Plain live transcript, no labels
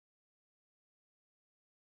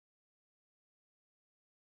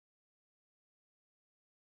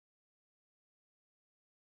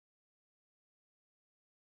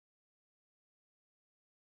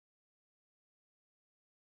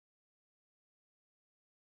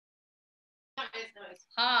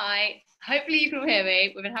Hi, hopefully you can all hear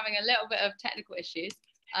me. We've been having a little bit of technical issues.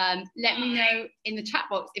 Let me know in the chat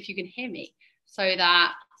box if you can hear me so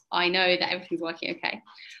that I know that everything's working okay.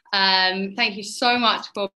 Thank you so much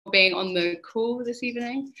for being on the call this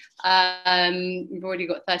evening. We've already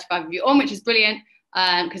got 35 of you on, which is brilliant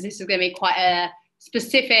because this is going to be quite a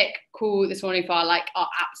specific call this morning for our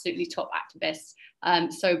absolutely top activists.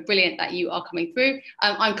 So brilliant that you are coming through.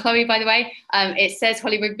 I'm Chloe, by the way. It says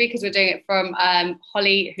Holly Rigby because we're doing it from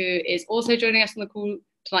Holly, who is also joining us on the call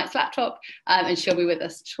tonight's laptop, and she'll be with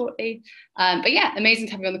us shortly. But yeah, amazing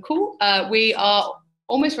to have you on the call. We are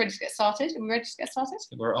almost ready to get started. Are we ready to get started?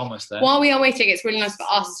 We're almost there. While we are waiting, it's really nice for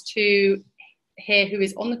us to hear who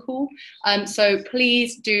is on the call. So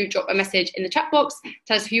please do drop a message in the chat box.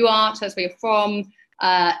 Tell us who you are, tell us where you're from,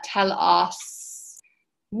 tell us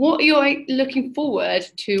what you're looking forward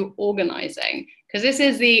to organising, because this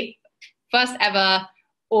is the first ever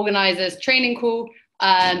organisers training call,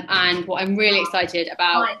 and what I'm really excited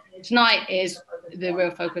about tonight is the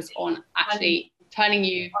real focus on actually turning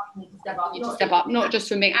you to step up, not just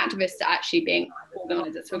from being activists to actually being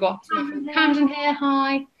organisers. So we've got someone from Camden here,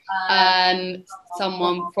 hi.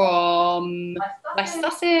 Someone from West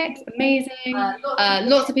Sussex, amazing.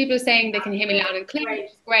 Lots of people are saying they can hear me loud and clear, which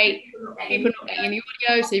is great. People not getting any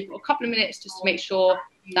audio, so you've got a couple of minutes just to make sure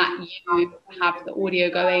that you have the audio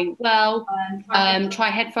going well. Try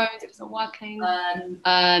headphones if it's not working.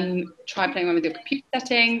 Try playing around with your computer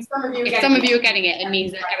settings. If some of you are getting it, it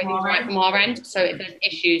means that everything's right from our end. So if there's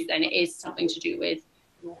issues, then it is something to do with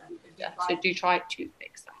your computer. So do try to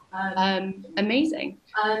fix that. Amazing.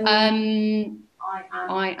 I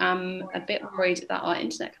am a bit worried that our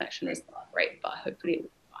internet connection is not great, but hopefully it will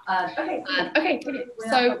be fine. Okay, brilliant.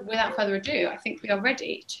 So without further ado, I think we are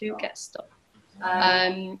ready to get started.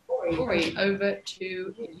 Rory, over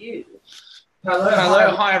to you.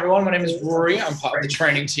 Hello, hi everyone. My name is Rory. I'm part of the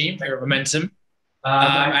training team here at Momentum.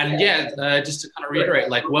 And yeah, just to kind of reiterate,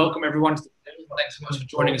 welcome everyone. Thanks so much for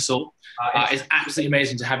joining us all. It's absolutely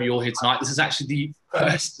amazing to have you all here tonight. This is actually the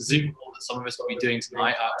first Zoom call that some of us will be doing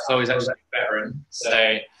tonight. Chloe's actually a veteran,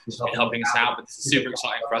 so she's been helping us out, but this is super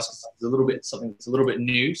exciting for us because it's a little bit something that's a little bit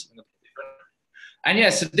new, something a bit different. And yeah,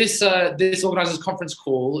 so this organisers conference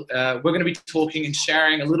call, we're going to be talking and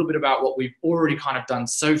sharing a little bit about what we've already kind of done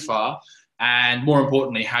so far, and more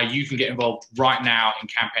importantly, how you can get involved right now in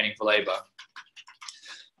campaigning for Labour.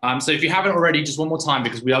 So if you haven't already, just one more time,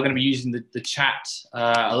 because we are going to be using the chat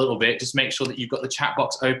a little bit, just make sure that you've got the chat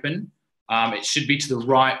box open. It should be to the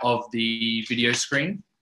right of the video screen.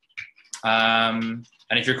 And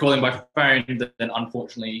if you're calling by phone, then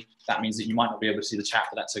unfortunately, that means that you might not be able to see the chat,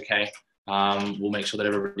 but that's okay. We'll make sure that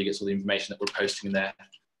everybody gets all the information that we're posting in there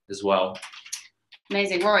as well.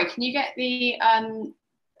 Amazing. Rory, can you get the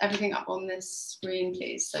everything up on this screen,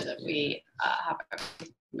 please, so that we have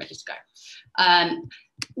everything ready to go.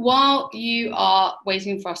 While you are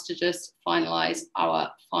waiting for us to just finalise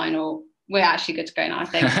our final, we're actually good to go now, I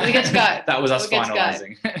think. We're good to go. That was us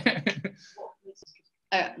finalising.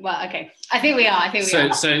 Well, okay. I think we are.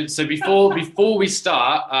 So before we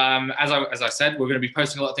start, as I said, we're going to be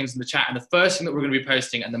posting a lot of things in the chat, and the first thing that we're going to be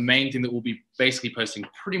posting, and the main thing that we'll be basically posting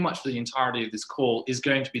pretty much for the entirety of this call, is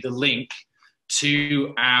going to be the link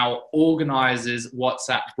to our organisers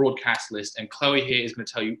WhatsApp broadcast list. And Chloe here is going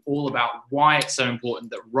to tell you all about why it's so important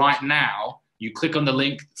that right now you click on the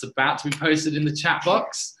link that's about to be posted in the chat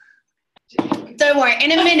box. Don't worry,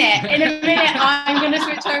 in a minute, I'm going to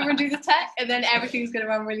switch over and do the tech, and then everything's going to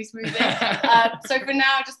run really smoothly. So for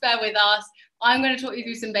now, just bear with us. I'm going to talk you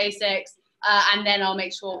through some basics, and then I'll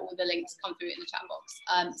make sure all the links come through in the chat box.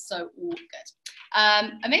 So all good.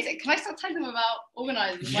 Amazing. Can I start telling them about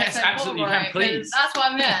organising? Yes, absolutely. You can, please. That's why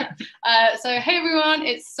I'm here. So hey everyone,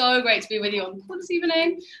 it's so great to be with you on the call this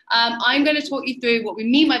evening. I'm going to talk you through what we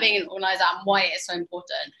mean by being an organiser and why it is so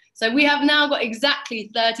important. So we have now got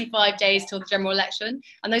exactly 35 days till the general election,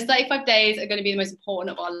 and those 35 days are going to be the most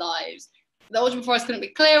important of our lives. The order before us couldn't be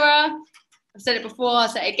clearer. I've said it before, I'll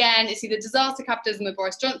say it again. It's either disaster capitalism with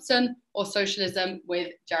Boris Johnson or socialism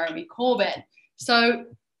with Jeremy Corbyn. So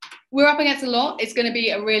we're up against a lot. It's going to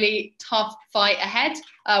be a really tough fight ahead.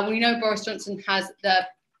 We know Boris Johnson has the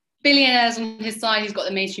billionaires on his side. He's got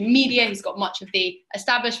the mainstream media. He's got much of the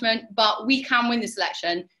establishment. But we can win this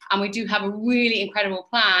election, and we do have a really incredible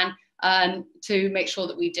plan to make sure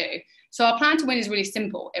that we do. So our plan to win is really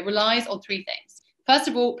simple. It relies on three things. First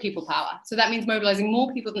of all, people power. So that means mobilising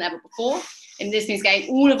more people than ever before. And this means getting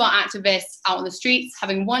all of our activists out on the streets,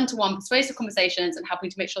 having one-to-one persuasive conversations, and helping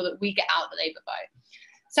to make sure that we get out the Labour vote.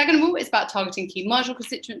 Second of all, it's about targeting key marginal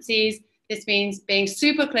constituencies. This means being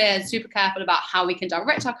super clear and super careful about how we can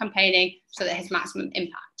direct our campaigning so that it has maximum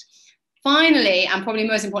impact. Finally, and probably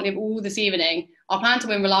most importantly of all this evening, our plan to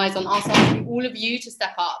win relies on us asking all of you to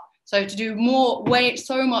step up. So to do more,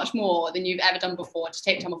 so much more than you've ever done before, to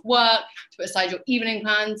take time off work, to put aside your evening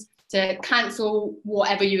plans, to cancel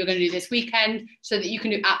whatever you were going to do this weekend, so that you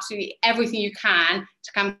can do absolutely everything you can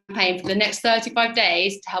to campaign for the next 35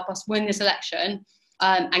 days to help us win this election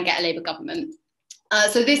and get a Labour government.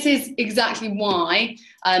 So this is exactly why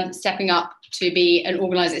stepping up to be an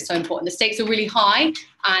organiser is so important. The stakes are really high,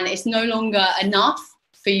 and it's no longer enough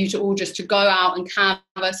for you to all just to go out and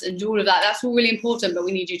canvass and do all of that. That's all really important, but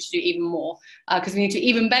we need you to do even more, because we need to do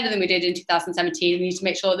even better than we did in 2017. We need to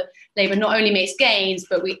make sure that Labour not only makes gains,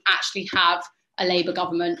 but we actually have a Labour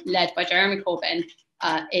government led by Jeremy Corbyn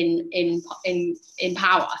in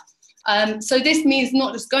power. So this means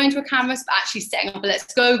not just going to a canvass, but actually setting up a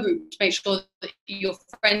Let's Go group to make sure that your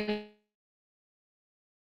friends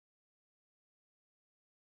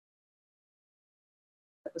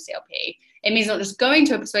CLP. It means not just going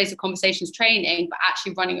to a persuasive conversations training, but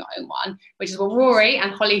actually running your own one, which is what Rory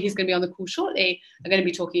and Holly, who's going to be on the call shortly, are going to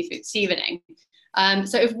be talking you through this evening.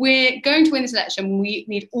 So if we're going to win this election, we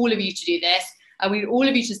need all of you to do this. We need all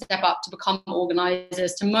of you to step up to become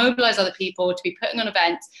organisers, to mobilise other people, to be putting on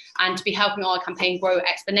events, and to be helping our campaign grow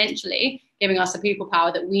exponentially, giving us the people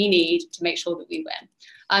power that we need to make sure that we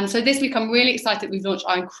win. So this week, I'm really excited that we've launched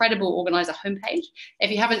our incredible Organiser homepage. If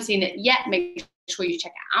you haven't seen it yet, make sure you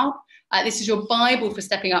check it out. This is your Bible for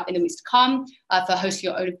stepping up in the weeks to come, for hosting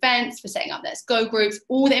your own events, for setting up Let's Go groups.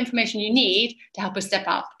 All the information you need to help us step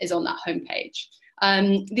up is on that homepage.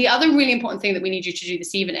 The other really important thing that we need you to do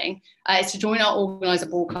this evening is to join our Organiser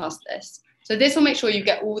broadcast list. So this will make sure you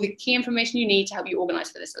get all the key information you need to help you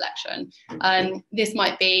organise for this election. This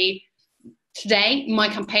might be today, my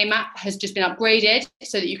campaign map has just been upgraded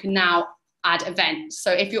so that you can now add events.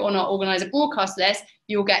 So if you're on our Organiser broadcast list,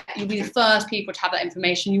 you'll be the first people to have that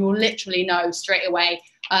information. You will literally know straight away.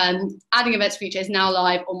 Adding events feature is now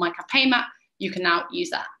live on my campaign map. You can now use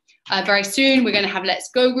that. Very soon, we're going to have Let's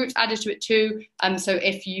Go groups added to it too. So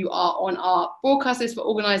if you are on our broadcast list for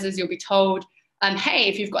organisers, you'll be told, hey,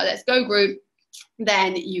 if you've got a Let's Go group,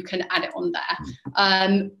 then you can add it on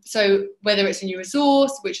there. So whether it's a new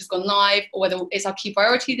resource, which has gone live, or whether it's our key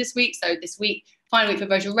priority this week, so this week, final week for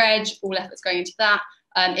voter reg, all efforts going into that.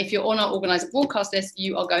 If you're on our Organiser broadcast list,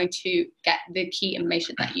 you are going to get the key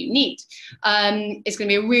information that you need. It's going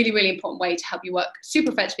to be a really, really important way to help you work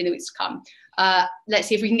super effectively in the weeks to come. Let's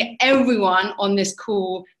see if we can get everyone on this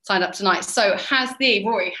call signed up tonight. So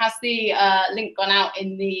Rory, has the link gone out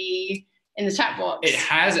in the chat box? It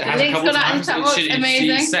has a couple of times. It's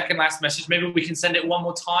the second last message. Maybe we can send it one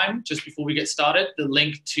more time just before we get started. The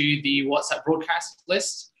link to the WhatsApp broadcast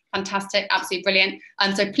list. Fantastic, absolutely brilliant.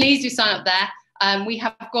 So please do sign up there. We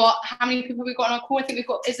have got, how many people have we got on our call? I think we've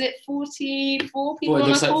got, is it 44 people on our call?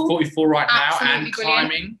 It looks like 44 right now, absolutely and brilliant.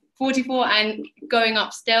 climbing. 44 and going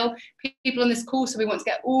up still. People on this call, so we want to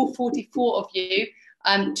get all 44 of you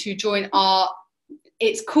to join our,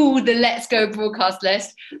 it's called the Let's Go broadcast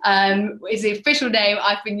list. Is the official name.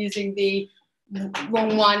 I've been using the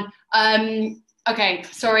wrong one. Okay,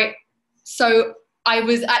 sorry. So I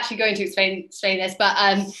was actually going to explain this, but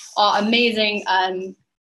our amazing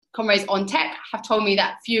comrades on tech have told me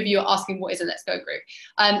that a few of you are asking what is a Let's Go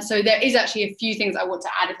group. So there is actually a few things I want to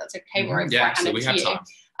add, if that's okay, Rory, before I hand it to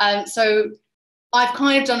you. So I've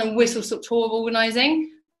kind of done a whistle-stop tour of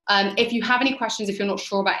organising. If you have any questions, if you're not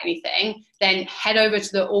sure about anything, then head over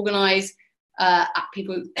to the Organise at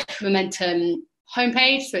People Momentum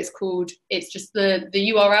homepage. So it's just the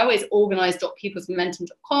URL is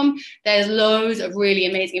organise.peoplesmomentum.com. There's loads of really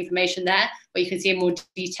amazing information there where you can see in more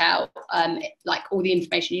detail, like all the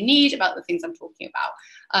information you need about the things I'm talking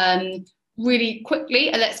about. Really quickly,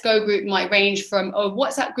 a Let's Go group might range from a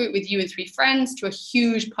WhatsApp group with you and 3 friends to a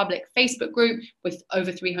huge public Facebook group with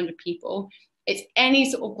over 300 people. It's any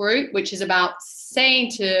sort of group which is about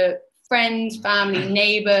saying to friends, family,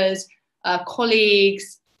 neighbours,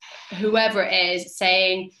 colleagues, whoever it is,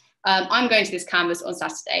 saying, I'm going to this canvas on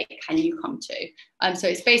Saturday, can you come too? So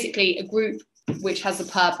it's basically a group which has the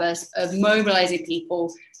purpose of mobilising people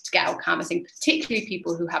to get out canvassing, particularly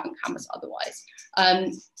people who haven't canvassed otherwise.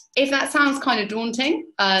 If that sounds kind of daunting,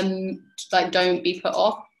 like don't be put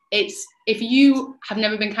off. If you have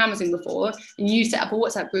never been canvassing before and you set up a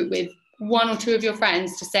WhatsApp group with 1 or 2 of your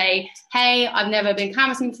friends to say, hey, I've never been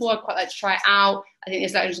canvassing before, I'd quite like to try it out. I think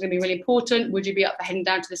this election is going to be really important. Would you be up for heading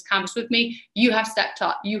down to this canvas with me? You have stepped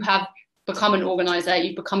up. You have become an organiser.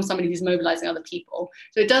 You've become somebody who's mobilising other people.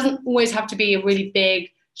 So it doesn't always have to be a really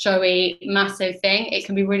big, showy, massive thing. It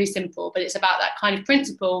can be really simple, but it's about that kind of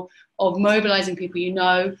principle of mobilising people you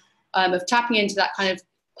know, of tapping into that kind of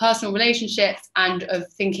personal relationships and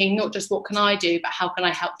of thinking not just what can I do, but how can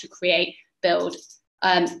I help to build,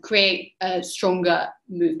 create a stronger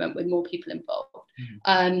movement with more people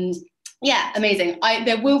involved. Yeah, amazing.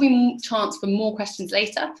 There will be chance for more questions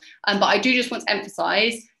later, but I do just want to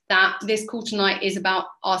emphasize that this call tonight is about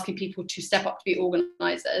asking people to step up to be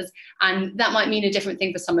organisers, and that might mean a different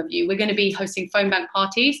thing for some of you. We're going to be hosting phone bank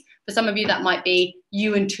parties. For some of you, that might be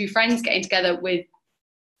you and 2 friends getting together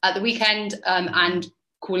at the weekend and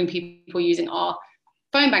calling people using our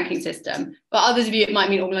phone banking system. But others of you, it might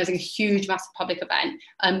mean organising a huge, massive public event.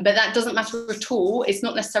 But that doesn't matter at all. It's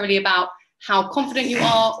not necessarily about how confident you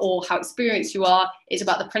are or how experienced you are. It's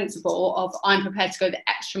about the principle of I'm prepared to go the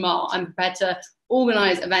extra mile. I'm prepared to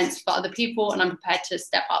organise events for other people, and I'm prepared to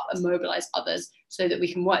step up and mobilise others so that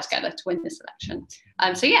we can work together to win this election.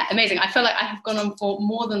 So yeah, amazing. I feel like I have gone on for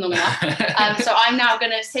more than long enough. So I'm now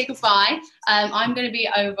going to say goodbye. I'm going to be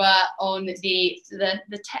over on the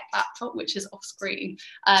tech laptop, which is off screen,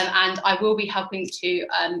 and I will be helping to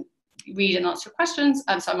read and answer questions.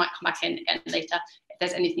 So I might come back in again later if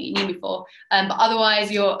there's anything you need me for. But otherwise,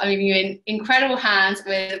 I'm leaving you in incredible hands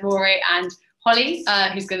with Rory and Holly,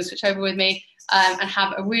 who's going to switch over with me, and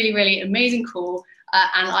have a really, really amazing call.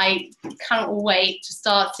 And I cannot wait to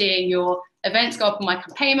start seeing your events go up on my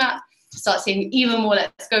campaign map, to start seeing even more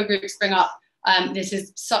Let's Go groups spring up. This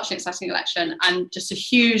is such an exciting election, and just a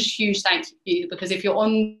huge, huge thank you, because if you're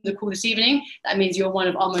on the call this evening, that means you're one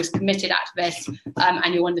of our most committed activists,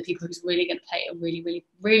 and you're one of the people who's really going to play a really, really,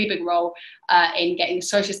 really big role in getting the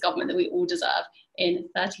socialist government that we all deserve in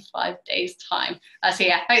 35 days' time. So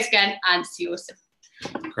yeah, thanks again, and see you all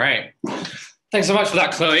soon. Great. Thanks so much for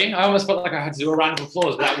that, Chloe. I almost felt like I had to do a round of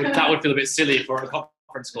applause, but that would feel a bit silly for a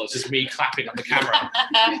conference call. It's just me clapping on the camera.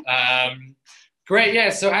 Great, yeah.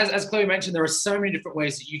 So as Chloe mentioned, there are so many different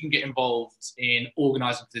ways that you can get involved in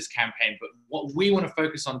organising for this campaign. But what we want to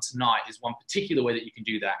focus on tonight is one particular way that you can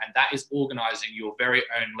do that, and that is organising your very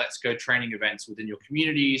own Let's Go training events within your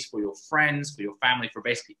communities, for your friends, for your family, for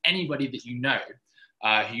basically anybody that you know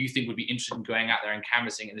who you think would be interested in going out there and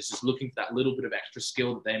canvassing, and is just looking for that little bit of extra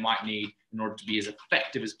skill that they might need in order to be as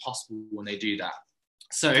effective as possible when they do that.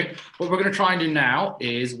 So what we're going to try and do now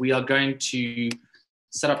is we are going to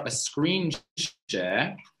set up a screen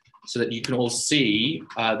share so that you can all see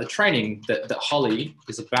the training that Holly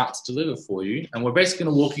is about to deliver for you. And we're basically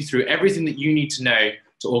going to walk you through everything that you need to know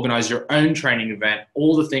to organise your own training event,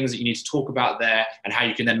 all the things that you need to talk about there, and how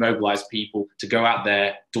you can then mobilise people to go out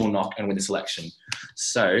there, door knock, and win this election.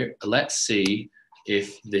 So let's see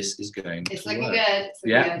if this is going to work. It's looking good.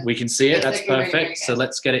 Yeah, we can see it. That's perfect. Really, really so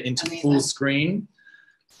let's get it into full screen.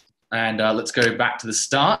 And let's go back to the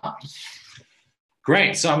start.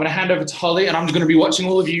 Great, so I'm going to hand over to Holly, and I'm going to be watching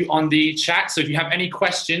all of you on the chat. So if you have any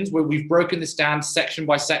questions, we've broken this down section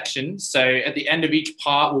by section. So at the end of each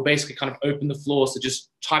part, we'll basically kind of open the floor. So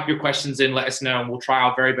just type your questions in, let us know, and we'll try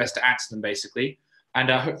our very best to answer them, basically.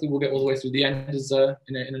 And hopefully we'll get all the way through the end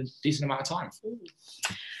in a decent amount of time.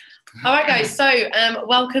 All right, guys, so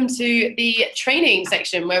welcome to the training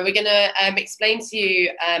section, where we're going to explain to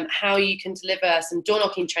you how you can deliver some door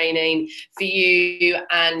knocking training for you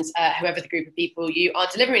and whoever the group of people you are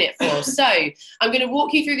delivering it for. So I'm going to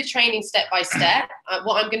walk you through the training step by step.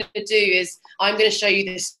 What I'm going to do is I'm going to show you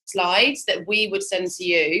the slides that we would send to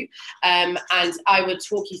you, and I would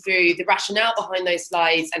talk you through the rationale behind those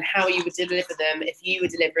slides and how you would deliver them if you were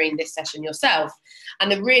delivering this session yourself. And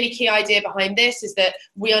the really key idea behind this is that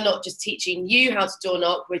we are not just teaching you how to door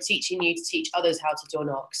knock, we're teaching you to teach others how to door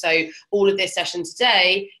knock. So all of this session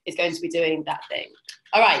today is going to be doing that thing.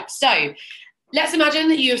 All right, so let's imagine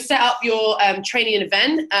that you have set up your training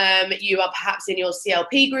event. You are perhaps in your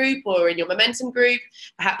CLP group or in your momentum group.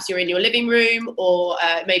 Perhaps you're in your living room, or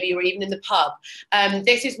maybe you're even in the pub.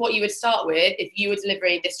 This is what you would start with if you were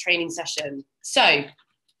delivering this training session. So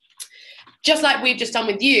just like we've just done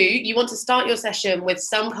with you, you want to start your session with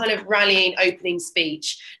some kind of rallying opening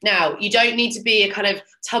speech. Now, you don't need to be a kind of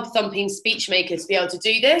tub-thumping speech maker to be able to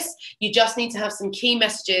do this. You just need to have some key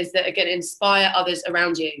messages that are going to inspire others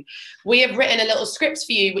around you. We have written a little script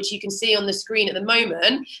for you, which you can see on the screen at the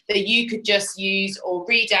moment, that you could just use or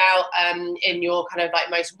read out in your kind of like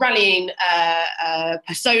most rallying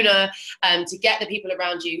persona to get the people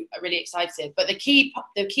around you really excited. But the key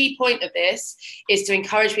point of this is to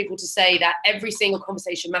encourage people to say that every single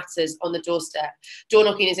conversation matters on the doorstep. Door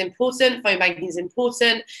knocking is important, phone banking is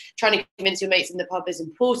important, trying to convince your mates in the pub is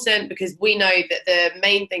important, because we know that the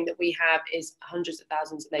main thing that we have is hundreds of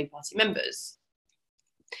thousands of Labour Party members.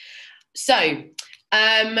 So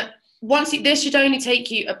This should only take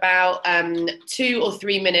you about 2 or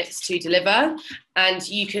 3 minutes to deliver, and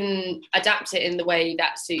you can adapt it in the way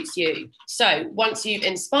that suits you. So once you've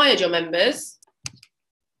inspired your members,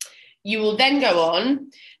 you will then go on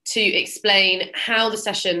to explain how the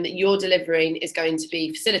session that you're delivering is going to be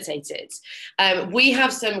facilitated. We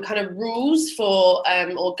have some kind of rules for,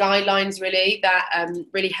 or guidelines really, that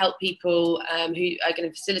really help people who are going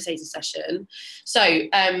to facilitate a session. So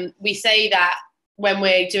we say that when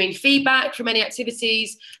we're doing feedback from any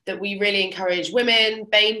activities, that we really encourage women,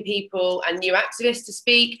 BAME people and new activists to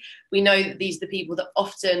speak. We know that these are the people that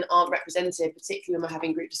often aren't represented, particularly when we're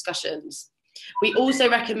having group discussions. We also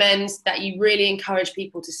recommend that you really encourage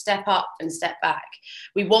people to step up and step back.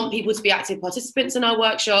 We want people to be active participants in our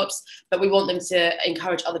workshops, but we want them to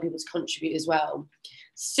encourage other people to contribute as well.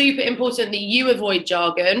 Super important that you avoid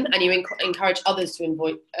jargon and you encourage others to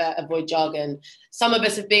avoid jargon. Some of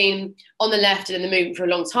us have been on the left and in the movement for a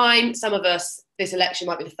long time. Some of us, this election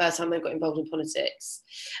might be the first time they've got involved in politics.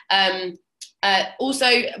 Also,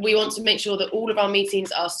 we want to make sure that all of our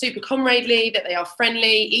meetings are super comradely, that they are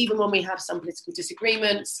friendly, even when we have some political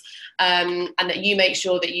disagreements, and that you make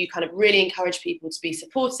sure that you kind of really encourage people to be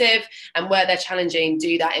supportive, and where they're challenging,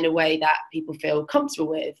 do that in a way that people feel comfortable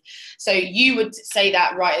with. So you would say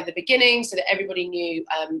that right at the beginning so that everybody knew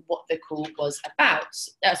what the call was about,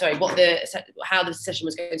 how the session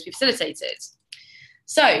was going to be facilitated.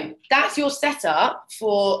 So that's your setup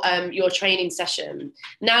for your training session.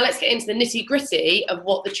 Now let's get into the nitty-gritty of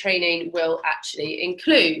what the training will actually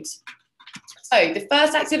include. So the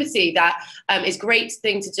first activity that is a great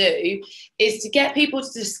thing to do is to get people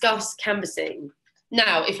to discuss canvassing.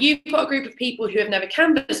 Now, if you've got a group of people who have never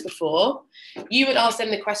canvassed before, you would ask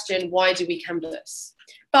them the question, why do we canvass?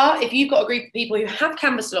 But if you've got a group of people who have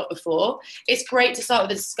canvassed a lot before, it's great to start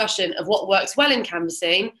with a discussion of what works well in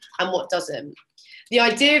canvassing and what doesn't. The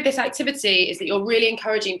idea of this activity is that you're really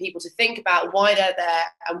encouraging people to think about why they're there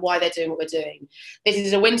and why they're doing what we're doing. This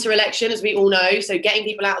is a winter election, as we all know, so getting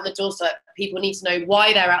people out on the doorstep, people need to know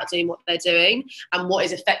why they're out doing what they're doing and what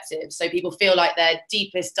is effective. So people feel like their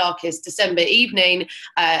deepest, darkest December evening,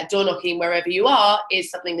 door knocking wherever you are, is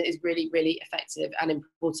something that is really, really effective and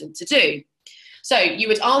important to do. So you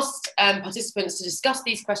would ask participants to discuss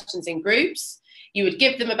these questions in groups. You would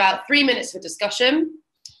give them about 3 minutes for discussion.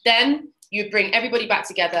 Then you'd bring everybody back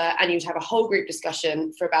together and you'd have a whole group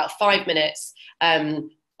discussion for about 5 minutes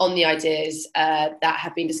on the ideas that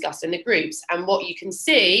have been discussed in the groups. And what you can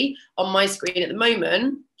see on my screen at the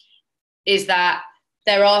moment is that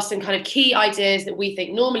there are some kind of key ideas that we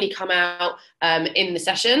think normally come out in the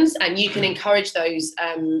sessions, and you can encourage those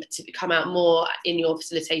to come out more in your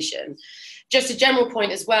facilitation. Just a general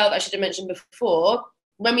point as well that I should have mentioned before,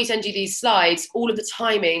 when we send you these slides, all of the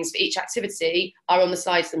timings for each activity are on the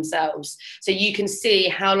slides themselves. So you can see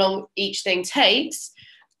how long each thing takes,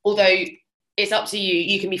 although it's up to you.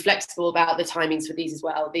 You can be flexible about the timings for these as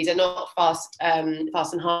well. These are not fast and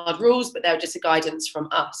hard rules, but they're just a guidance from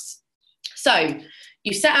us. So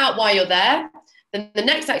you set out why you're there. Then the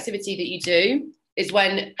next activity that you do is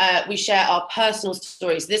when we share our personal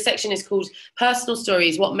stories. This section is called Personal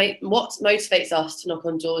Stories, what motivates us to knock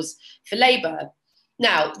on doors for Labour.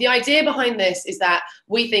 Now, the idea behind this is that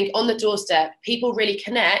we think on the doorstep, people really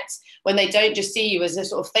connect when they don't just see you as a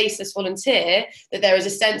sort of faceless volunteer, that there is a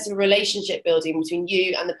sense of relationship building between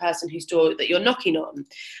you and the person whose door that you're knocking on.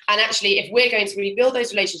 And actually, if we're going to really build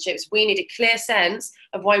those relationships, we need a clear sense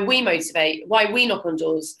of why we motivate, why we knock on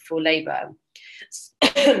doors for Labour.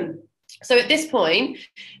 So at this point,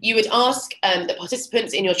 you would ask the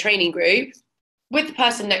participants in your training group, with the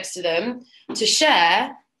person next to them, to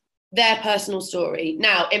share their personal story.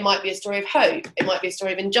 Now, it might be a story of hope, it might be a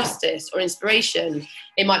story of injustice or inspiration,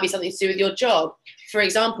 it might be something to do with your job. For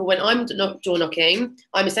example, when I'm door knocking,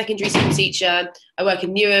 I'm a secondary school teacher, I work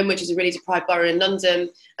in Newham, which is a really deprived borough in London,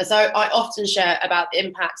 and so I often share about the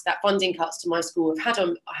impacts that funding cuts to my school have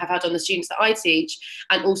had on the students that I teach,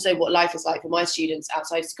 and also what life is like for my students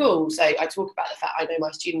outside school. So I talk about the fact I know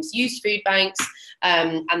my students use food banks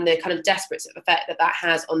and the kind of desperate effect that that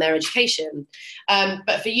has on their education.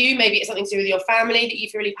 But for you, maybe it's something to do with your family that you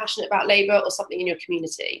feel really passionate about Labour, or something in your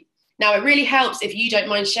community. Now, it really helps if you don't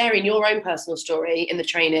mind sharing your own personal story in the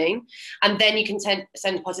training, and then you can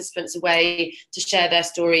send participants away to share their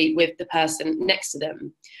story with the person next to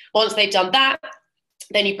them. Once they've done that,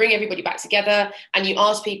 then you bring everybody back together and you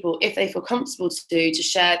ask people if they feel comfortable to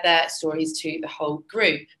share their stories to the whole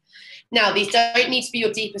group. Now, these don't need to be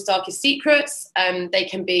your deepest, darkest secrets. They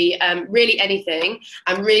can be really anything,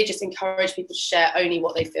 and really just encourage people to share only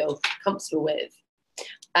what they feel comfortable with.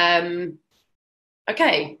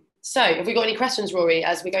 Okay. So, have we got any questions, Rory,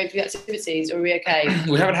 as we're going through the activities, or are we okay?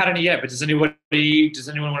 We haven't had any yet, but does anyone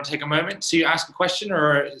want to take a moment to ask a question,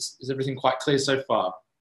 or is everything quite clear so far?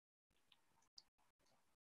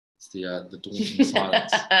 It's the daunting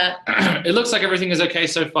silence. It looks like everything is okay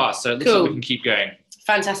so far, so it looks like we can keep going.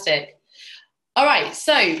 Fantastic. All right,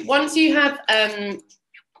 so once you have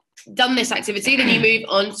done this activity, then you move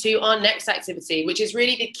on to our next activity, which is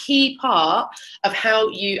really the key part of how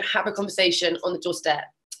you have a conversation on the doorstep.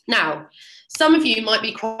 Now, some of you might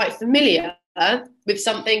be quite familiar with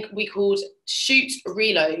something we called shoot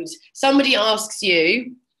reload. Somebody asks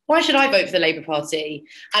you, why should I vote for the Labour Party?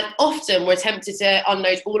 And often we're tempted to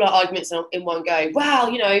unload all our arguments in one go.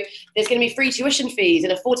 Well, you know, there's going to be free tuition fees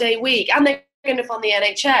in a 4-day week, and they're going to fund the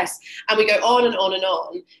NHS, and we go on and on and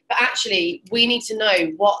on. But actually, we need to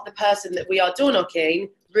know what the person that we are door knocking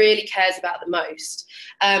really cares about the most.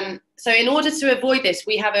 So in order to avoid this,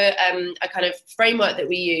 we have a kind of framework that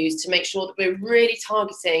we use to make sure that we're really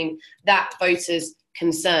targeting that voter's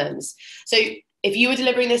concerns. So if you were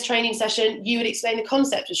delivering this training session, you would explain the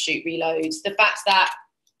concept of shoot reloads, the fact that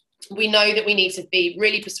we know that we need to be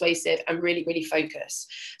really persuasive and really, really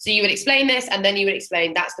focused. So you would explain this, and then you would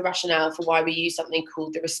explain that's the rationale for why we use something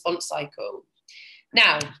called the response cycle.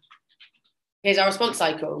 Now, here's our response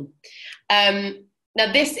cycle.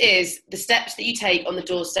 Now, this is the steps that you take on the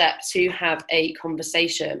doorstep to have a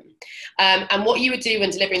conversation. And what you would do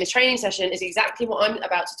when delivering the training session is exactly what I'm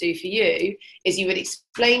about to do for you, is you would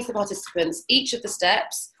explain to the participants each of the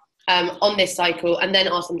steps on this cycle, and then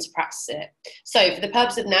ask them to practice it. So for the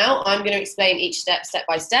purpose of now, I'm going to explain each step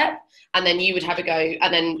by step, and then you would have a go,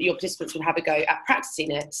 and then your participants would have a go at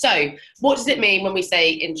practicing it. So what does it mean when we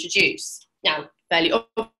say introduce? Now, fairly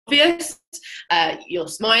obvious. You're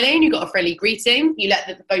smiling, you've got a friendly greeting, you let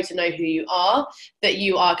the voter know who you are, that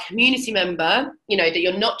you are a community member, you know, that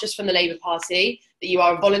you're not just from the Labour Party, that you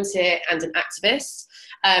are a volunteer and an activist,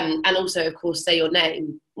 and also, of course, say your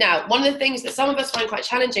name. Now, one of the things that some of us find quite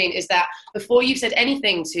challenging is that before you've said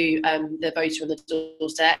anything to the voter on the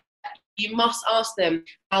doorstep, you must ask them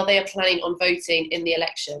how they are planning on voting in the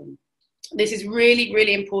election. This is really,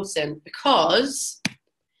 really important, because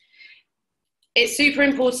it's super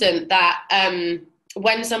important that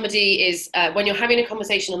when somebody is, when you're having a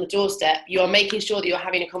conversation on the doorstep, you are making sure that you're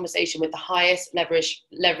having a conversation with the highest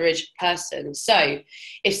leverage person. So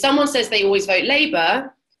if someone says they always vote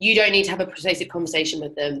Labour, you don't need to have a persuasive conversation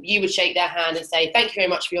with them. You would shake their hand and say, thank you very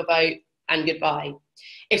much for your vote, and goodbye.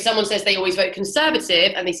 If someone says they always vote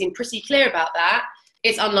Conservative, and they seem pretty clear about that,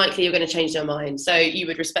 it's unlikely you're going to change their mind. So you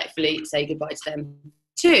would respectfully say goodbye to them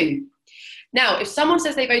too. Now, if someone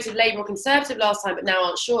says they voted Labour or Conservative last time but now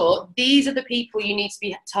aren't sure, these are the people you need to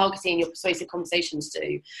be targeting your persuasive conversations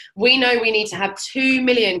to. We know we need to have 2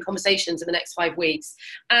 million conversations in the next 5 weeks,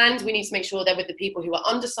 and we need to make sure they're with the people who are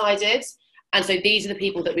undecided, and so these are the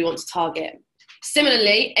people that we want to target.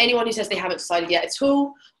 Similarly, anyone who says they haven't decided yet at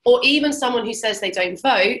all, or even someone who says they don't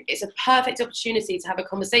vote, it's a perfect opportunity to have a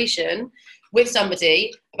conversation with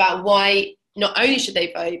somebody about why not only should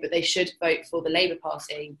they vote, but they should vote for the Labour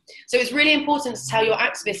Party. So it's really important to tell your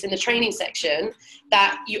activists in the training section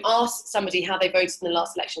that you ask somebody how they voted in the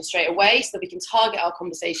last election straight away, so that we can target our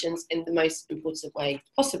conversations in the most important way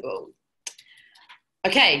possible.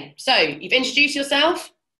 Okay, so you've introduced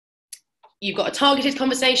yourself. You've got a targeted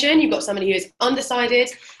conversation. You've got somebody who is undecided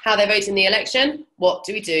how they vote in the election. What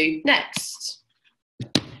do we do next?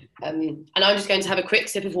 And I'm just going to have a quick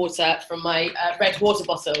sip of water from my red water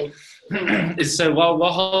bottle. So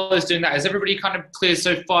while Holly's doing that, is everybody kind of clear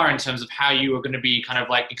so far in terms of how you are going to be kind of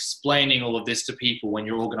like explaining all of this to people when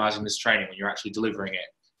you're organising this training, when you're actually delivering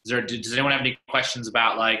it? Does anyone have any questions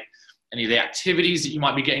about like any of the activities that you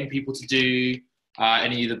might be getting people to do?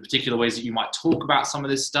 Any of the particular ways that you might talk about some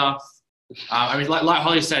of this stuff? I mean, like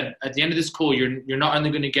Holly said, at the end of this call, you're not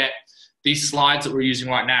only going to get these slides that we're using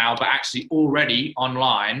right now, but actually already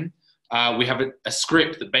online, we have a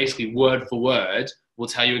script that basically word for word will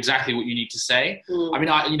tell you exactly what you need to say. I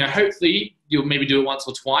mean, hopefully you'll maybe do it once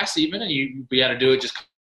or twice even, and you'll be able to do it just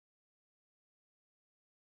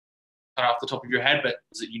off the top of your head, but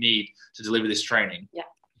that you need to deliver this training. Yeah,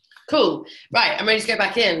 cool. Right, I'm ready to go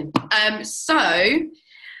back in. So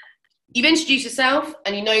you've introduced yourself,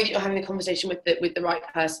 and you know that you're having a conversation with the right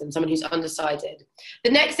person, someone who's undecided.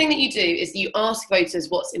 The next thing that you do is you ask voters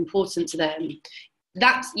what's important to them.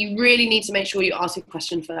 You really need to make sure you ask a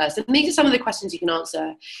question first. And these are some of the questions you can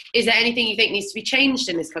answer. Is there anything you think needs to be changed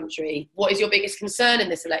in this country? What is your biggest concern in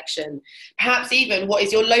this election? Perhaps even, what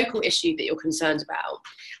is your local issue that you're concerned about?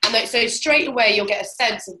 And so straight away, you'll get a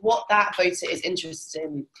sense of what that voter is interested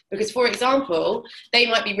in. Because, for example, they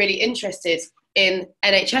might be really interested in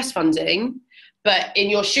NHS funding, But in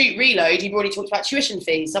your shoot reload, you've already talked about tuition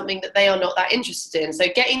fees, something that they are not that interested in. So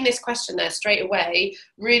getting this question there straight away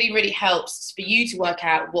really, really helps for you to work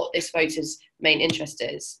out what this voter's main interest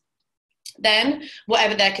is. Then,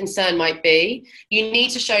 whatever their concern might be, you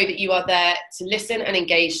need to show that you are there to listen and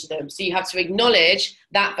engage to them. So you have to acknowledge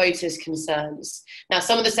that voter's concerns. Now,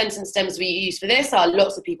 some of the sentence stems we use for this are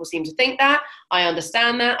lots of people seem to think that, I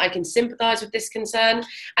understand that, I can sympathise with this concern.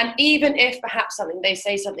 And even if perhaps they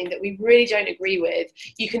say something that we really don't agree with,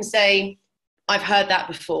 you can say, I've heard that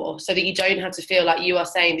before, so that you don't have to feel like you are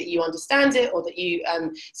saying that you understand it or that you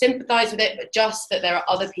sympathise with it, but just that there are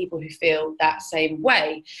other people who feel that same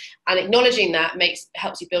way. And acknowledging that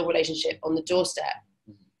helps you build relationship on the doorstep.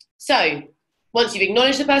 So once you've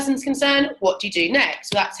acknowledged the person's concern, what do you do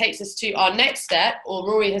next? So that takes us to our next step, or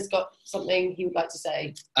Rory has got something he would like to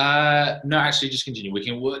say. No, actually, just continue.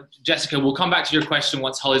 Jessica, we'll come back to your question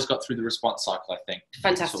once Holly's got through the response cycle, I think.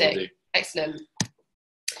 Fantastic. Excellent.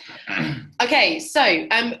 Okay, so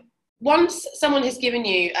once someone has given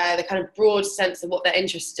you the kind of broad sense of what they're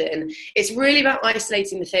interested in, it's really about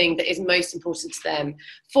isolating the thing that is most important to them.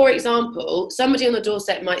 For example, somebody on the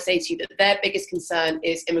doorstep might say to you that their biggest concern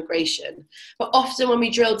is immigration. But often when we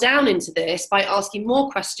drill down into this, by asking more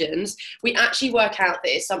questions, we actually work out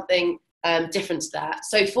that it's something different to that.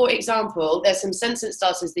 So for example, there's some sentence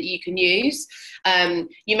starters that you can use.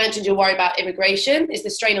 You mentioned you're worried about immigration. Is the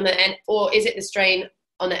strain on or is it the strain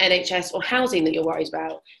on the NHS or housing that you're worried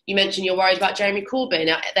about? You mentioned you're worried about Jeremy Corbyn.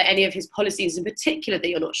 Are there any of his policies in particular that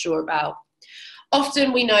you're not sure about?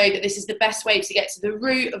 Often we know that this is the best way to get to the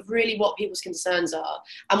root of really what people's concerns are.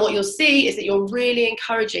 And what you'll see is that you're really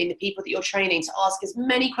encouraging the people that you're training to ask as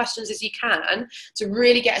many questions as you can to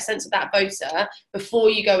really get a sense of that voter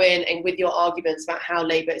before you go in and with your arguments about how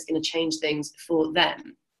Labour is going to change things for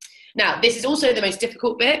them. Now, this is also the most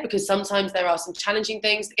difficult bit because sometimes there are some challenging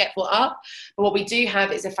things that get brought up. But what we do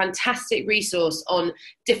have is a fantastic resource on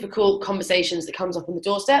difficult conversations that comes up on the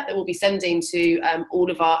doorstep that we'll be sending to all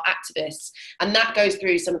of our activists. And that goes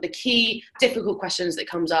through some of the key difficult questions that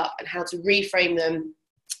comes up and how to reframe them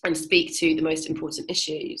and speak to the most important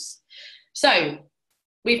issues. So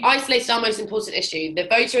we've isolated our most important issue. The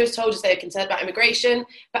voter has told us they're concerned about immigration,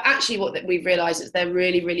 but actually what we've realised is they're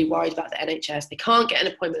really, really worried about the NHS. They can't get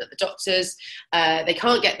an appointment at the doctor's. They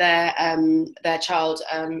can't get their child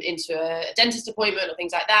into a dentist appointment or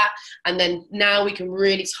things like that. And then now we can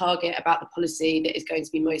really target about the policy that is going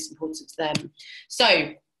to be most important to them.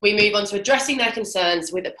 So we move on to addressing their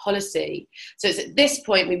concerns with a policy. So it's at this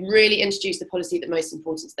point we really introduce the policy that's most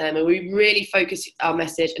important to them, and we really focus our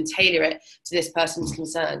message and tailor it to this person's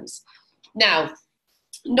concerns. Now,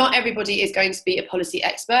 not everybody is going to be a policy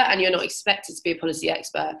expert, and you're not expected to be a policy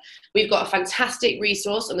expert. We've got a fantastic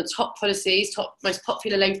resource on the top policies, most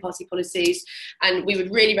popular Labour Party policies, and we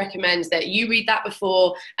would really recommend that you read that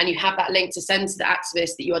before and you have that link to send to the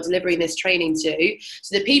activists that you are delivering this training to,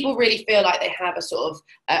 so that people really feel like they have a sort of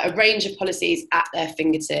a range of policies at their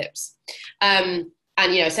fingertips. And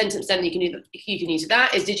a sentence then you can use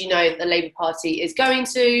that is, did you know that the Labour Party is going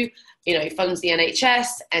to funds the NHS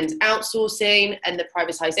and outsourcing and the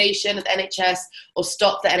privatisation of the NHS, or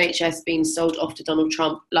stop the NHS being sold off to Donald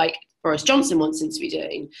Trump like Boris Johnson wants him to be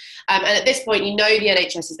doing. And at this point, the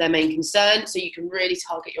NHS is their main concern, so you can really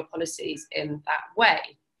target your policies in that way.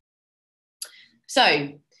 So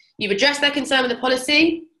you've addressed their concern with the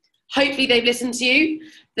policy. Hopefully they've listened to you.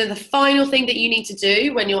 Then the final thing that you need to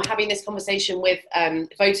do when you're having this conversation with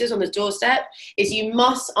voters on the doorstep is you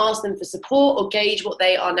must ask them for support or gauge what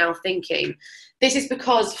they are now thinking. This is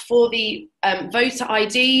because for the voter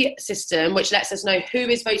ID system, which lets us know who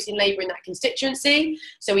is voting Labour in that constituency,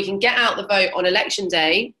 so we can get out the vote on election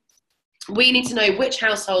day, we need to know which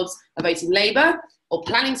households are voting Labour or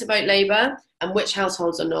planning to vote Labour and which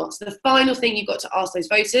households are not. So the final thing you've got to ask those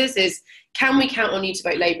voters is, can we count on you to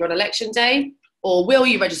vote Labour on election day? Or will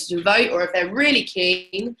you register to vote? Or if they're really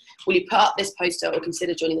keen, will you put up this poster or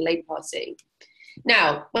consider joining the Labour Party?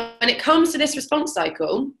 Now, when it comes to this response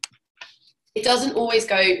cycle, it doesn't always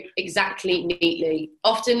go exactly neatly.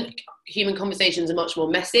 Often human conversations are much more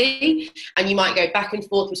messy and you might go back and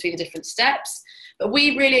forth between the different steps. But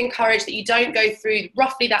we really encourage that you don't go through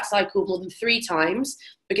roughly that cycle more than 3 times,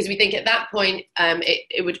 because we think at that point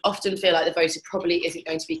it would often feel like the voter probably isn't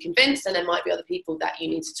going to be convinced and there might be other people that you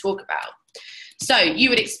need to talk about. So you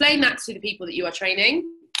would explain that to the people that you are training,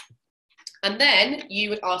 and then you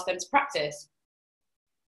would ask them to practice.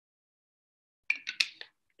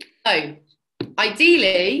 So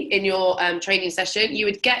ideally in your training session, you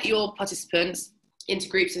would get your participants into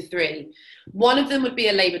groups of 3. One of them would be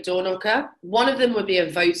a Labour door knocker, one of them would be a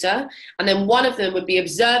voter, and then one of them would be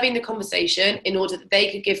observing the conversation in order that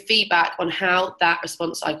they could give feedback on how that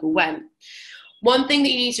response cycle went. One thing that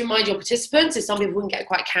you need to remind your participants, is some people can get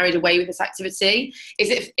quite carried away with this activity,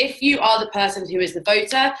 is if you are the person who is the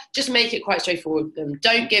voter, just make it quite straightforward with them.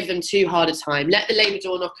 Don't give them too hard a time. Let the Labour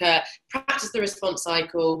door knocker practice the response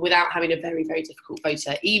cycle without having a very, very difficult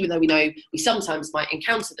voter, even though we know we sometimes might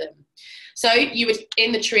encounter them. So you would,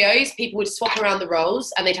 in the trios, people would swap around the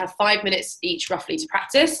roles and they'd have 5 minutes each roughly to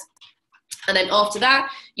practice. And then after that,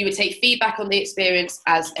 you would take feedback on the experience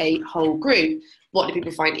as a whole group. What do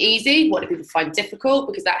people find easy? What do people find difficult?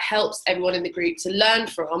 Because that helps everyone in the group to learn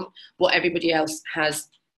from what everybody else has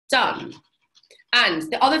done.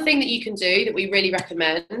 And the other thing that you can do that we really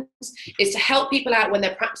recommend is to help people out when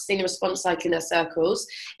they're practicing the response cycle in their circles,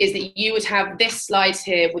 is that you would have this slide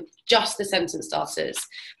here with just the sentence starters.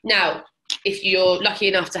 Now, if you're lucky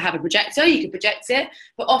enough to have a projector, you can project it.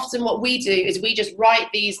 But often what we do is we just write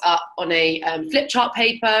these up on a flip chart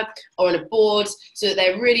paper or on a board so that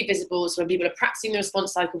they're really visible. So when people are practicing the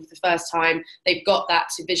response cycle for the first time, they've got that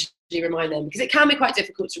to visually remind them. Because it can be quite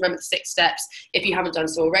difficult to remember the 6 steps if you haven't done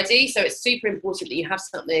so already. So it's super important that you have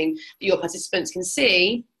something that your participants can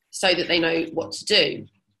see so that they know what to do.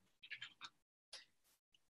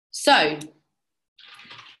 So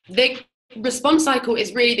the response cycle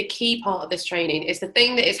is really the key part of this training. It's the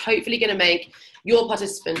thing that is hopefully going to make your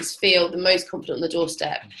participants feel the most confident on the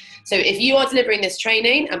doorstep. So if you are delivering this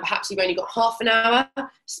training and perhaps you've only got half an hour,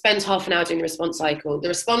 spend half an hour doing the response cycle. The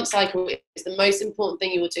response cycle is the most important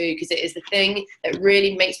thing you will do because it is the thing that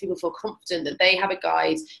really makes people feel confident that they have a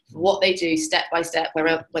guide for what they do step by step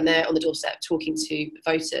when they're on the doorstep talking to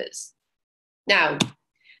voters. Now,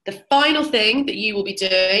 the final thing that you will be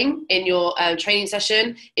doing in your training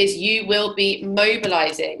session is you will be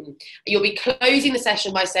mobilising. You'll be closing the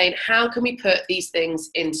session by saying, how can we put these things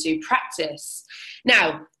into practice?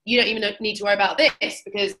 Now, you don't even need to worry about this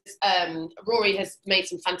because Rory has made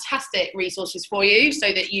some fantastic resources for you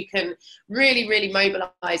so that you can really, really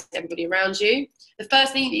mobilise everybody around you. The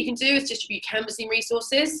first thing that you can do is distribute canvassing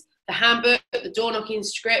resources. The handbook, the door knocking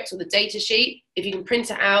script or the data sheet, if you can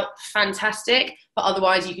print it out, fantastic. But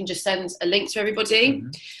otherwise, you can just send a link to everybody. Mm-hmm.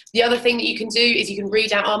 The other thing that you can do is you can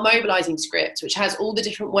read out our mobilising script, which has all the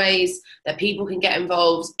different ways that people can get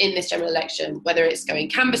involved in this general election, whether it's going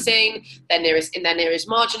canvassing, in their nearest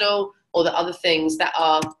marginal, or the other things that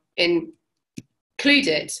are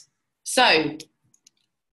included. So,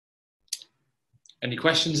 any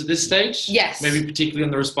questions at this stage? Yes. Maybe particularly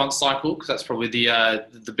on the response cycle, because that's probably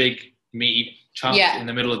the big meaty chunk in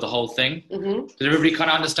the middle of the whole thing. Mm-hmm. Does everybody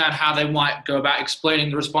kind of understand how they might go about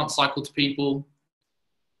explaining the response cycle to people?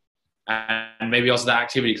 And maybe also that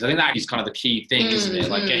activity, because I think that is kind of the key thing, isn't it?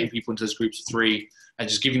 Like getting people into those groups of 3 and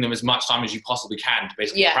just giving them as much time as you possibly can to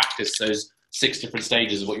basically practice those 6 different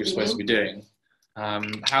stages of what you're supposed to be doing.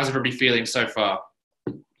 How's everybody feeling so far?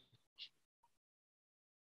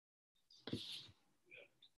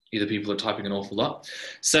 Either people are typing an awful lot.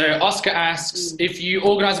 So Oscar asks, if you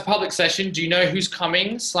organise a public session, do you know who's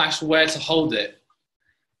coming / where to hold it?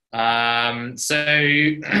 So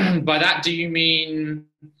by that, do you mean...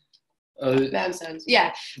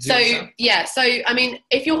 Yeah. So I mean,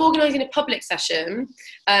 if you're organising a public session,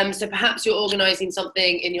 so perhaps you're organising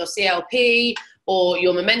something in your CLP or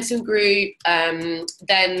your momentum group,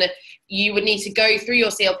 then you would need to go through your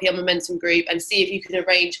CLP or momentum group and see if you can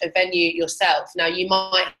arrange a venue yourself. Now, you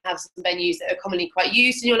might have some venues that are commonly quite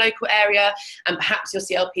used in your local area, and perhaps your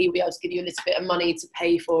CLP will be able to give you a little bit of money to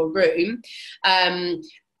pay for a room.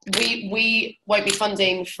 We won't be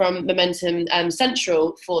funding from Momentum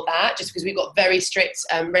Central for that, just because we've got very strict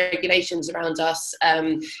regulations around us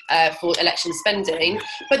for election spending.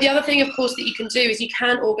 But the other thing, of course, that you can do is you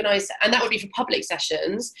can organise, and that would be for public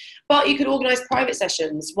sessions, but you could organise private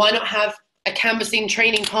sessions. Why not have a canvassing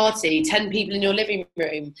training party, 10 people in your living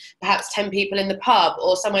room, perhaps 10 people in the pub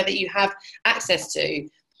or somewhere that you have access to?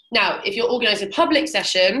 Now, if you're organising a public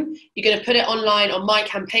session, you're going to put it online on my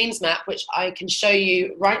campaigns map, which I can show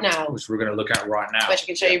you right now. Which we're going to look at right now. Which I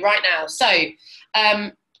can show you right now. So,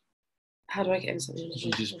 how do I get in something? Could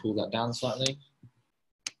you just pull that down slightly?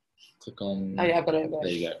 Click on... Oh yeah, I've got it.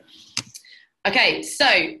 There you go. Okay, so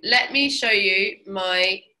let me show you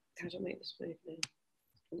my... How do I make this move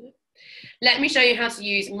now? Let me show you how to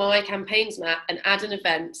use my campaigns map and add an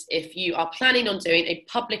event if you are planning on doing a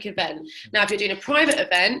public event. Now, if you're doing a private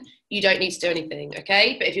event, you don't need to do anything,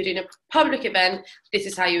 okay? But if you're doing a public event, this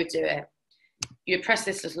is how you would do it. You would press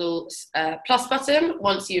this little plus button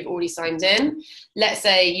once you've already signed in. Let's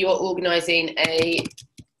say you are organising a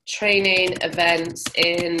training event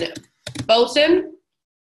in Bolton,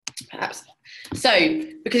 perhaps. So,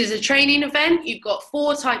 because it's a training event, you've got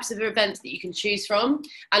 4 types of events that you can choose from.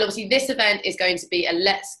 And obviously this event is going to be a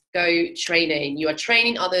Let's Go training. You are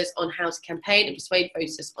training others on how to campaign and persuade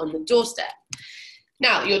voters on the doorstep.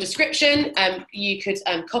 Now, your description, you could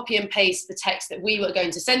copy and paste the text that we were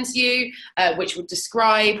going to send to you, which would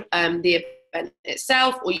describe the event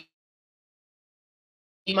itself, or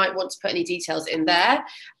you might want to put any details in there,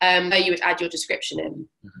 where you would add your description in.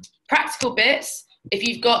 Mm-hmm. Practical bits. If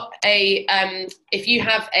you've got if you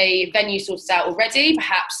have a venue sorted out already,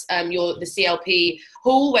 perhaps the CLP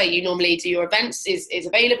hall where you normally do your events is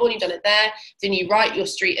available and you've done it there, then you write your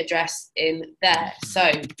street address in there.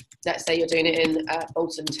 So let's say you're doing it in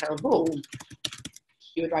Bolton Town Hall.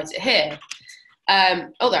 You would write it here.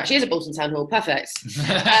 Oh, there actually is a Bolton Town Hall, perfect.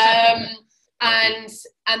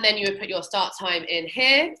 And then you would put your start time in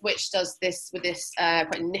here, which does this with this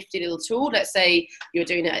quite nifty little tool. Let's say you're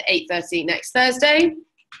doing it at 8:30 next Thursday.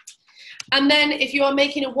 And then if you are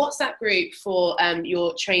making a WhatsApp group for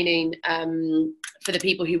your training, for the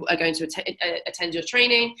people who are going to attend your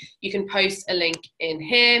training, you can post a link in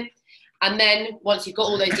here. And then once you've got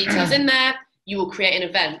all those details in there, you will create an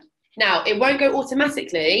event. Now, it won't go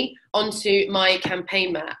automatically onto my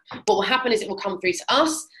campaign map. What will happen is it will come through to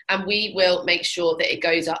us and we will make sure that it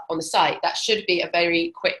goes up on the site. That should be a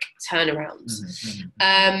very quick turnaround.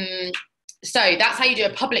 Mm-hmm. So that's how you do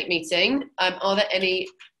a public meeting. Are there any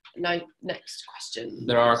next questions?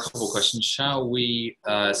 There are a couple of questions. Shall we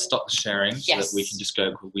stop the sharing so yes. that we can just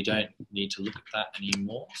go? We don't need to look at that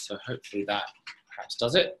anymore. So hopefully that perhaps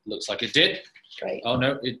does it. Looks like it did. Great. Oh,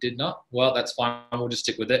 no, it did not. Well, that's fine. We'll just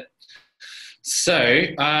stick with it. So,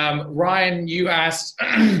 Ryan, you asked,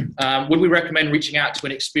 would we recommend reaching out to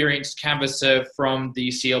an experienced canvasser from the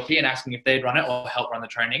CLP and asking if they'd run it or help run the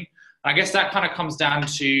training? I guess that kind of comes down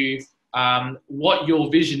to what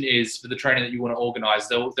your vision is for the training that you want to organise.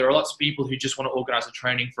 There are lots of people who just want to organise a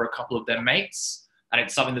training for a couple of their mates, and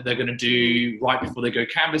it's something that they're going to do right before they go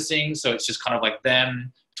canvassing. So it's just kind of like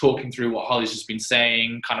them talking through what Holly's just been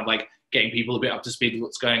saying, kind of like getting people a bit up to speed with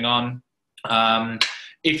what's going on.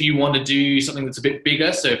 If you want to do something that's a bit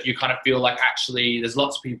bigger, so if you kind of feel like actually there's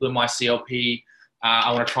lots of people in my CLP,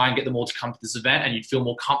 I want to try and get them all to come to this event, and you'd feel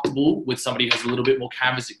more comfortable with somebody who has a little bit more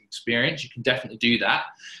canvassing experience, you can definitely do that.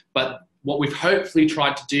 But what we've hopefully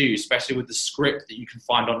tried to do, especially with the script that you can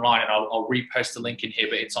find online, and I'll repost the link in here,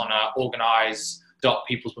 but it's on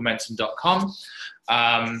organize.peoplesmomentum.com.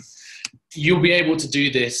 You'll be able to do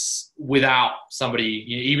this without somebody,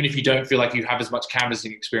 even if you don't feel like you have as much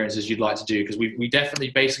canvassing experience as you'd like to do, because we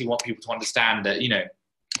definitely basically want people to understand that,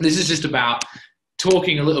 this is just about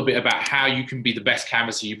talking a little bit about how you can be the best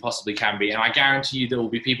canvasser you possibly can be. And I guarantee you there will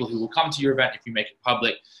be people who will come to your event if you make it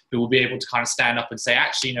public, who will be able to kind of stand up and say,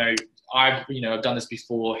 actually, I've done this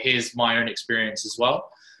before, here's my own experience as well.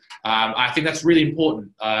 I think that's really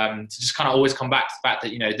important, to just kind of always come back to the fact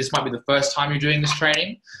that, this might be the first time you're doing this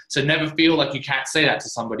training. So never feel like you can't say that to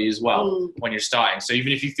somebody as well when you're starting. So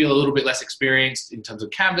even if you feel a little bit less experienced in terms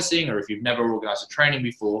of canvassing, or if you've never organized a training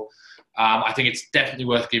before, I think it's definitely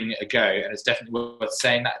worth giving it a go. And it's definitely worth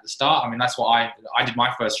saying that at the start. I mean, that's what I did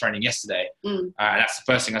my first training yesterday. And that's the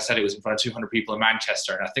first thing I said. It was in front of 200 people in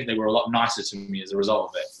Manchester. And I think they were a lot nicer to me as a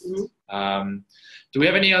result of it. Do we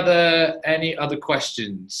have any other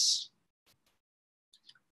questions?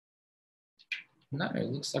 No, it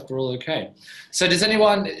looks like we're all okay. So does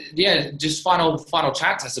anyone, just final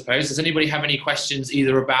chats, I suppose. Does anybody have any questions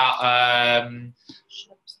either about,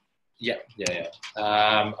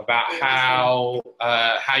 about how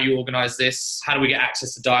you organize this? How do we get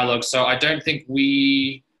access to dialogue? So I don't think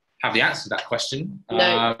we have the answer to that question,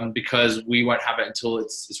 because we won't have it until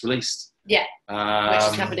it's released. Yeah, which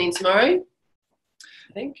is happening tomorrow.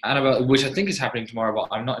 I think. Annabelle, which I think is happening tomorrow, but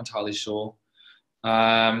I'm not entirely sure.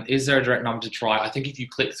 Is there a direct number to try? I think if you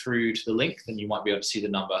click through to the link, then you might be able to see the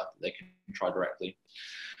number that they can try directly.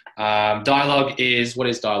 Dialogue is, what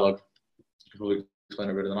is dialogue? You can probably explain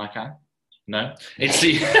it better than I can. No? It's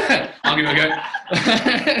the, I'll give it a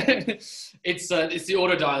go. It's the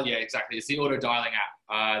auto dial, yeah, exactly. It's the auto dialing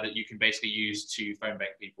app that you can basically use to phone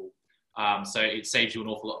bank people. So it saves you an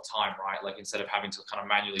awful lot of time, right? Like instead of having to kind of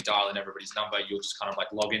manually dial in everybody's number, you'll just kind of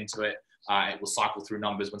like log into it. It will cycle through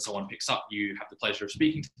numbers. When someone picks up, you have the pleasure of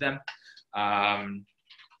speaking to them.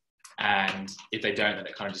 And if they don't, then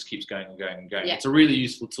it kind of just keeps going and going and going. Yeah. It's a really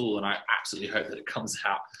useful tool, and I absolutely hope that it comes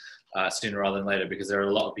out sooner rather than later, because there are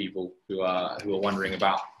a lot of people who are wondering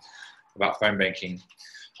about phone banking.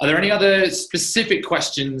 Are there any other specific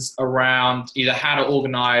questions around either how to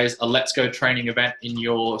organize a Let's Go training event in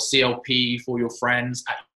your CLP for your friends,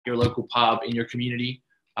 at your local pub, in your community?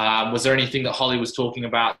 Was there anything that Holly was talking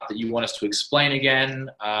about that you want us to explain again,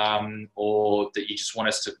 or that you just want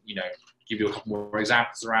us to, you know, give you a couple more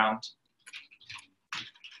examples around?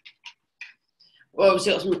 Well, we've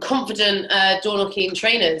got some confident door knocking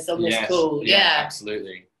trainers on this call. Yeah,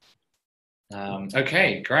 absolutely.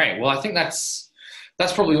 Okay, great. Well, I think that's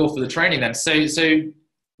probably all for the training then. So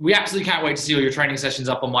we absolutely can't wait to see all your training sessions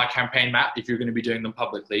up on my campaign map if you're going to be doing them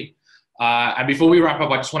publicly. And before we wrap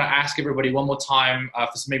up, I just want to ask everybody one more time, for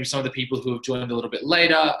maybe some of the people who have joined a little bit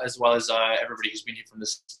later, as well as everybody who's been here from the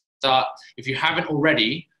start. If you haven't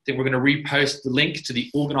already, I think we're going to repost the link to the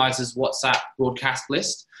Organise's WhatsApp broadcast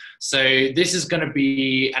list. So this is going to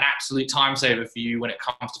be an absolute time saver for you when it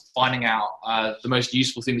comes to finding out the most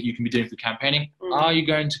useful thing that you can be doing for campaigning. Are you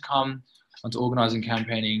going to come onto organising,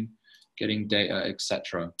 campaigning, getting data,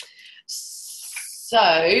 etc.?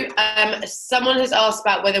 So someone has asked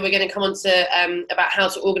about whether we're going to come on to about how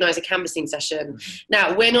to organise a canvassing session.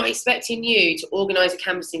 Now, we're not expecting you to organise a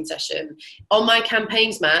canvassing session. On my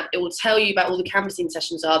campaigns map, it will tell you about all the canvassing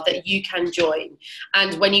sessions are that you can join.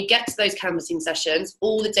 And when you get to those canvassing sessions,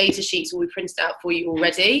 all the data sheets will be printed out for you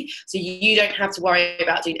already. So you don't have to worry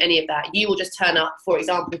about doing any of that. You will just turn up, for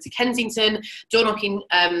example, to Kensington door knocking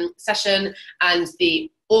session, and the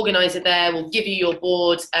organiser there will give you your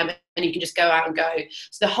board, and you can just go out and go.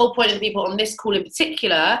 So the whole point of the people on this call in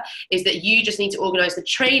particular is that you just need to organise the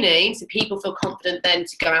training so people feel confident then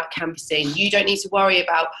to go out canvassing. You don't need to worry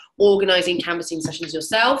about organising canvassing sessions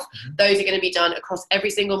yourself. Those are going to be done across every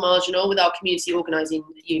single marginal with our community organising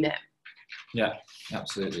unit. Yeah,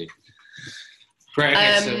 absolutely. Great.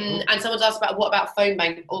 And someone's asked about what about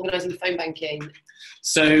organising phone banking?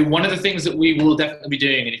 So one of the things that we will definitely be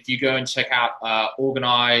doing, and if you go and check out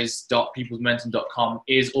organise.peoplesmomentum.com,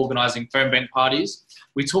 is organising phone bank parties.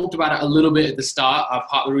 We talked about it a little bit at the start.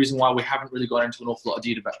 Part of the reason why we haven't really got into an awful lot of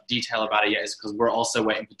detail about it yet is because we're also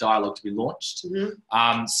waiting for Dialogue to be launched.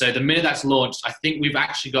 So the minute that's launched, I think we've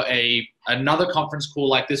actually got another conference call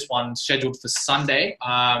like this one scheduled for Sunday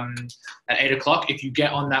at 8 o'clock. If you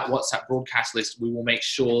get on that WhatsApp broadcast list, we will make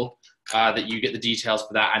sure that you get the details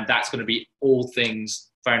for that, and that's going to be all things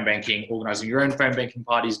phone banking, organising your own phone banking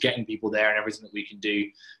parties, getting people there, and everything that we can do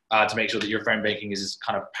to make sure that your phone banking is as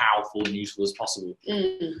kind of powerful and useful as possible.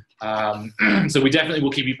 So we definitely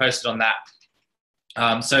will keep you posted on that.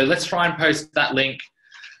 So let's try and post that link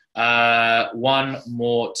one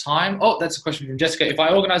more time. Oh, that's a question from Jessica. If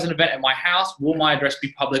I organise an event at my house, will my address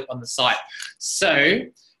be public on the site? So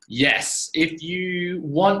yes, if you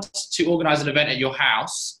want to organise an event at your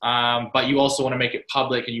house, but you also want to make it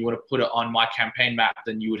public and you want to put it on my campaign map,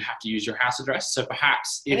 then you would have to use your house address. So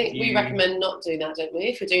perhaps I think we recommend not doing that, don't we?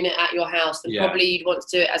 If you're doing it at your house, then probably you'd want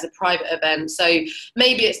to do it as a private event. So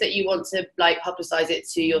maybe it's that you want to like publicise it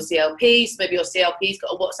to your CLP. So maybe your CLP's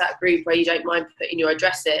got a WhatsApp group where you don't mind putting your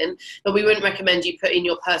address in, but we wouldn't recommend you putting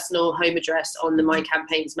your personal home address on the My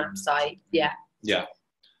Campaigns map site. Yeah.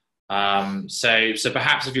 So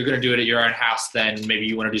perhaps if you're going to do it at your own house, then maybe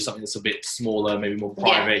you want to do something that's a bit smaller, maybe more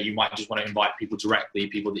private. You might just want to invite people directly,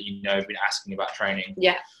 people that you know have been asking about training.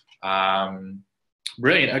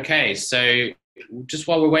 Brilliant. Okay, so just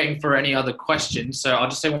while we're waiting for any other questions, so I'll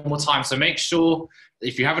just say one more time. So make sure,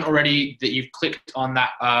 if you haven't already, that you've clicked on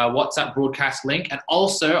that WhatsApp broadcast link. And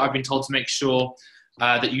also, I've been told to make sure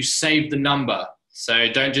that you save the number.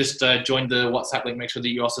 So don't just join the WhatsApp link, make sure that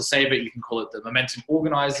you also save it. You can call it the Momentum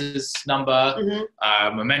Organisers number,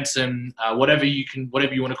 Momentum, whatever you want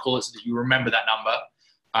to call it, so that you remember that number.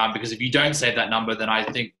 Because if you don't save that number, then I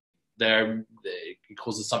think it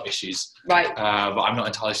causes some issues. Right. But I'm not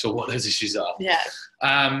entirely sure what those issues are. Yeah.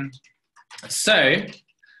 So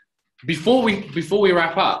before we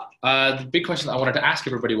wrap up, the big question that I wanted to ask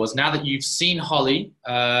everybody was, now that you've seen Holly,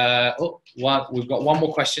 we've got one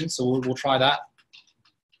more question, so we'll try that.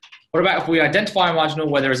 What about if we identify a marginal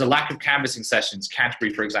where there is a lack of canvassing sessions,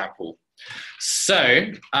 Canterbury, for example?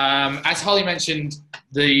 So, as Holly mentioned,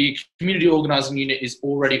 the community organising unit is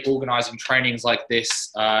already organising trainings like this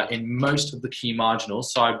in most of the key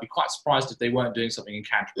marginals. So I'd be quite surprised if they weren't doing something in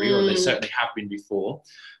Canterbury, or they certainly have been before.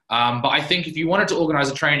 But I think if you wanted to organise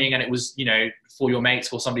a training and it was, for your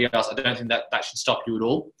mates or somebody else, I don't think that should stop you at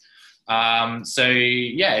all. So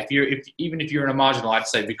yeah, even if you're in a marginal, I'd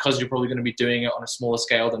say, because you're probably going to be doing it on a smaller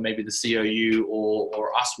scale than maybe the COU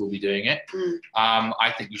or us will be doing it,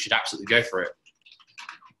 I think you should absolutely go for it.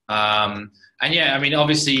 And yeah, I mean,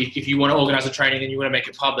 obviously, if you want to organise a training and you want to make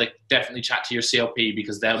it public, definitely chat to your CLP,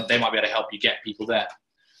 because they might be able to help you get people there.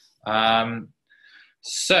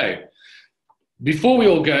 So before we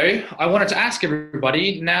all go, I wanted to ask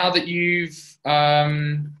everybody, now that you've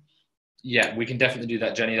yeah, we can definitely do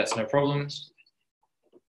that, Jenny. That's no problem.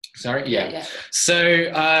 Sorry, yeah.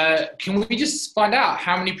 So can we just find out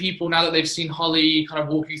how many people, now that they've seen Holly kind of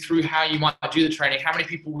walk you through how you might do the training, how many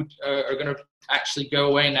people are going to actually go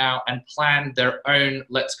away now and plan their own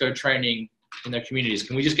Let's Go training in their communities?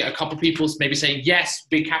 Can we just get a couple people maybe saying yes,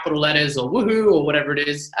 big capital letters, or woohoo, or whatever it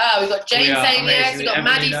is? Oh, we've got Jane saying yes, we've got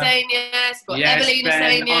Maddie saying yes, we've got Evelina Ben,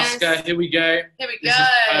 saying yes. Oscar, here we go. Here we go.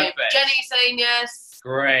 Jenny saying yes.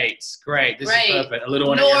 Great. This is perfect. A little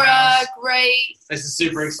one Laura, at your house. great. This is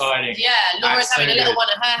super exciting. Yeah, Laura's having a little one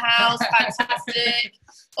at her house. Fantastic.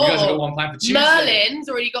 You guys have got one planned for Tuesday. Merlin's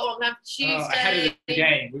already got one planned for Tuesday. Ahead of the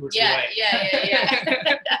game. We were too late.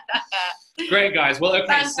 Yeah. Great, guys. Well, okay,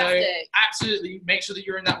 Fantastic. so absolutely make sure that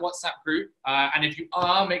you're in that WhatsApp group. And if you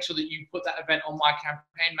are, make sure that you put that event on my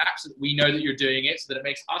campaign map so that we know that you're doing it, so that it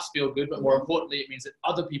makes us feel good. But more importantly, it means that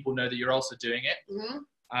other people know that you're also doing it.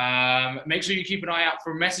 Make sure you keep an eye out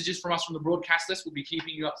for messages from us from the broadcast list. We'll be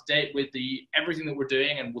keeping you up to date with everything that we're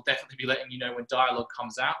doing, and we'll definitely be letting you know when dialogue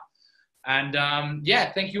comes out. And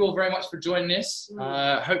yeah, thank you all very much for joining us.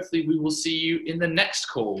 Hopefully we will see you in the next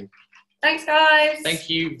call. Thanks, guys.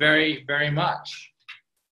 Thank you very, very much.